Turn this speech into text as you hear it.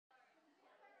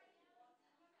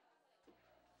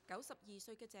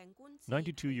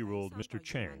92-year-old Mr.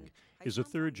 Chang is a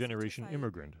third-generation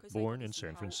immigrant born in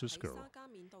San Francisco.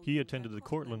 He attended the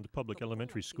Cortland Public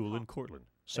Elementary School in Cortland,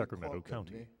 Sacramento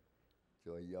County.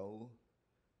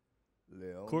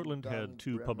 Cortland had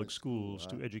two public schools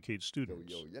to educate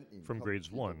students from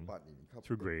grades 1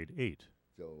 through grade 8,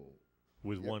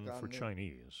 with one for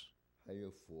Chinese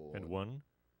and one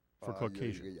for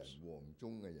Caucasians.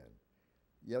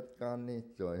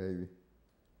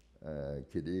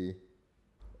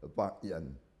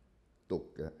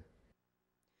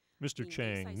 Mr.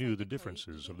 Chang knew the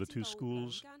differences of the two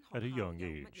schools at a young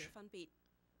age.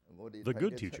 The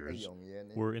good teachers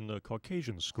were in the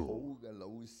Caucasian school.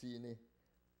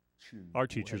 Our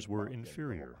teachers were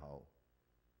inferior.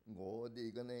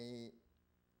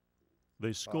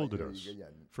 They scolded us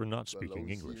for not speaking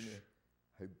English.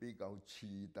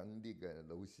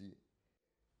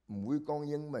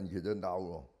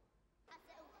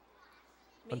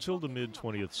 Until the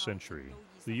mid-20th century,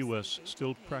 the U.S.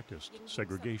 still practiced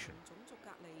segregation.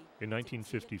 In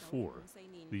 1954,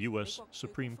 the U.S.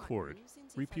 Supreme Court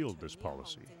repealed this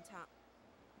policy.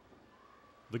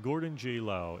 The Gordon J.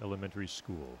 Lau Elementary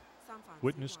School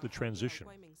witnessed the transition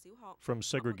from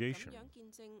segregation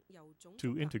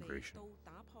to integration.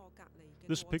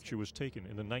 This picture was taken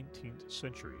in the 19th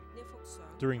century,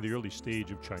 during the early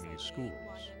stage of Chinese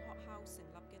schools.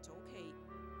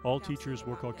 All teachers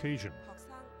were Caucasian,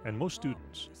 and most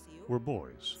students were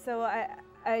boys. So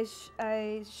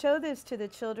I show this to the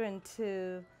children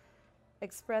to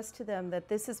express to them that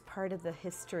this is part of the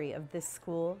history of this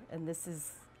school, and this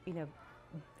is, you know,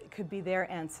 it could be their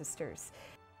ancestors.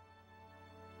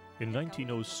 In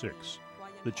 1906,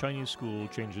 the Chinese school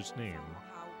changed its name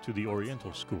to the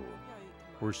Oriental School,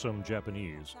 where some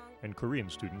Japanese and Korean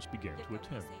students began to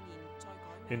attend.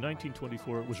 In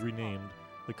 1924, it was renamed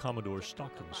the Commodore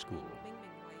Stockton School.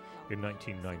 In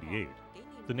 1998,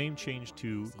 the name changed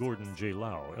to Gordon J.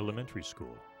 Lau Elementary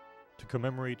School to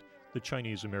commemorate the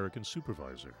Chinese-American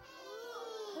supervisor.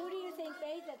 Who do you think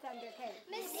bathed at Thunder Cave?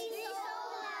 Miss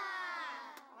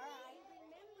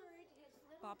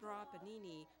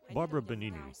Barbara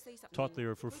Benini taught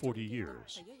there for 40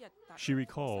 years. She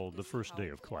recalled the first day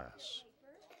of class.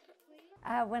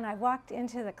 When I walked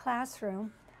into the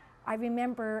classroom, I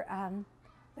remember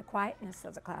the quietness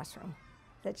of the classroom,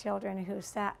 the children who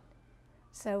sat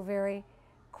so very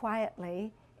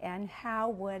quietly, and how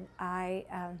would I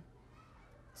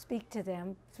speak to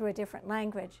them through a different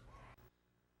language.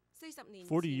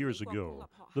 40 years ago,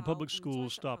 the public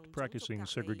schools stopped practicing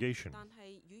segregation,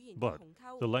 but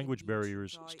the language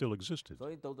barriers still existed.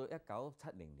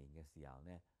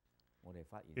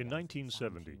 In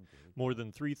 1970, more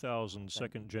than 3,000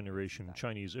 second-generation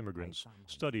Chinese immigrants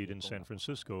studied in San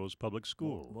Francisco's public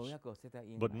schools,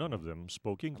 but none of them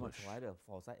spoke English.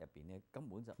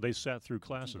 They sat through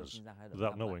classes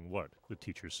without knowing what the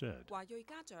teacher said.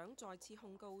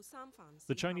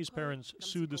 The Chinese parents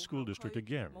sued the school district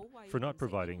again for not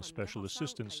providing special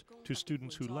assistance to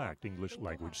students who lacked English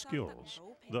language skills,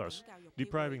 thus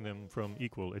depriving them from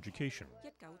equal education.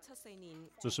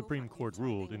 The Supreme Court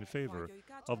ruled in favor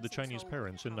of the Chinese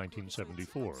parents in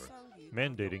 1974,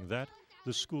 mandating that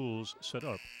the schools set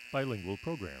up bilingual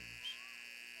programs.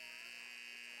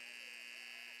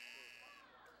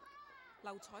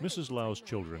 Mrs. Lau's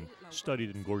children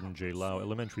studied in Gordon J. Lau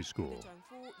Elementary School.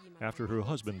 After her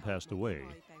husband passed away,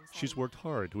 she's worked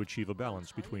hard to achieve a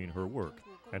balance between her work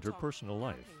and her personal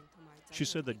life. She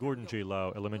said that Gordon J.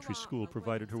 Lau Elementary School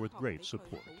provided her with great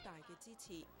support.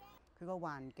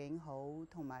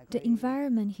 The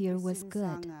environment here was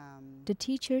good. The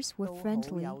teachers were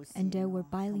friendly and there were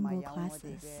bilingual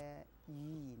classes.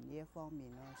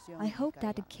 I hope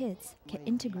that the kids can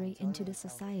integrate into the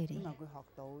society.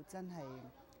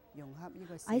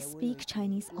 I speak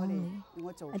Chinese only.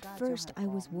 At first, I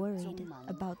was worried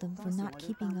about them for not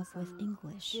keeping up with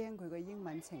English.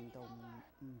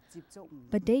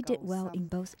 But they did well in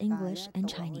both English and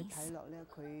Chinese.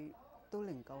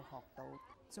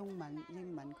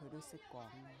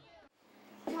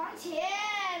 床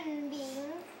前明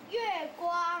月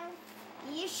光，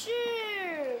疑是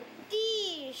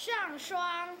地上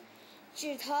霜。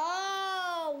举头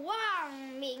望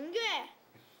明月，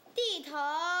低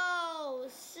头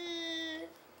思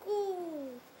故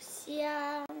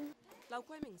乡。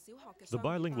 The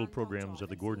bilingual programs at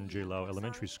the Gordon J. Lau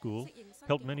Elementary School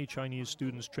helped many Chinese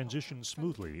students transition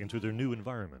smoothly into their new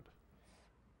environment.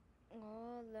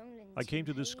 I came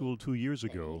to this school 2 years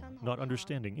ago, not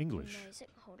understanding English.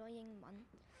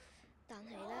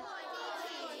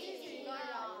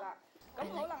 I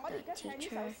like the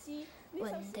teacher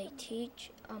when they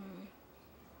teach.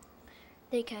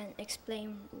 they can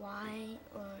explain why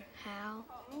or how.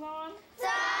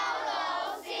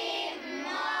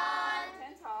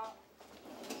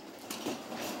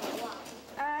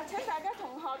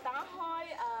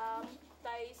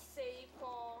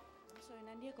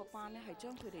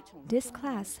 This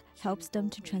class helps them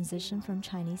to transition from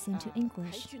Chinese into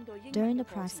English. During the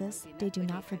process, they do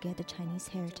not forget the Chinese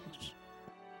heritage.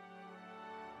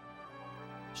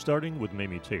 Starting with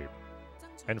Mamie Tape,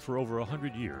 and for over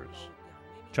 100 years,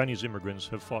 Chinese immigrants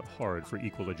have fought hard for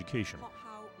equal education.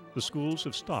 The schools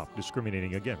have stopped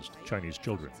discriminating against Chinese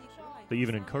children. They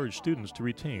even encourage students to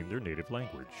retain their native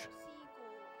language.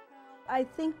 I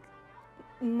think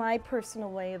my personal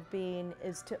way of being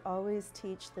is to always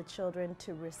teach the children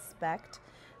to respect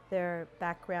their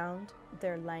background,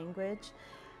 their language,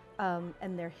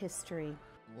 and their history.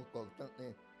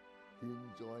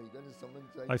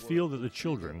 I feel that the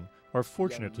children are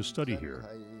fortunate to study here,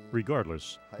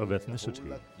 regardless of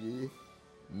ethnicity.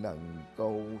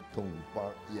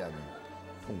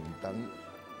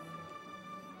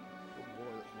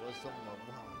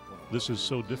 This is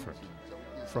so different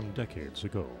from decades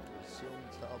ago.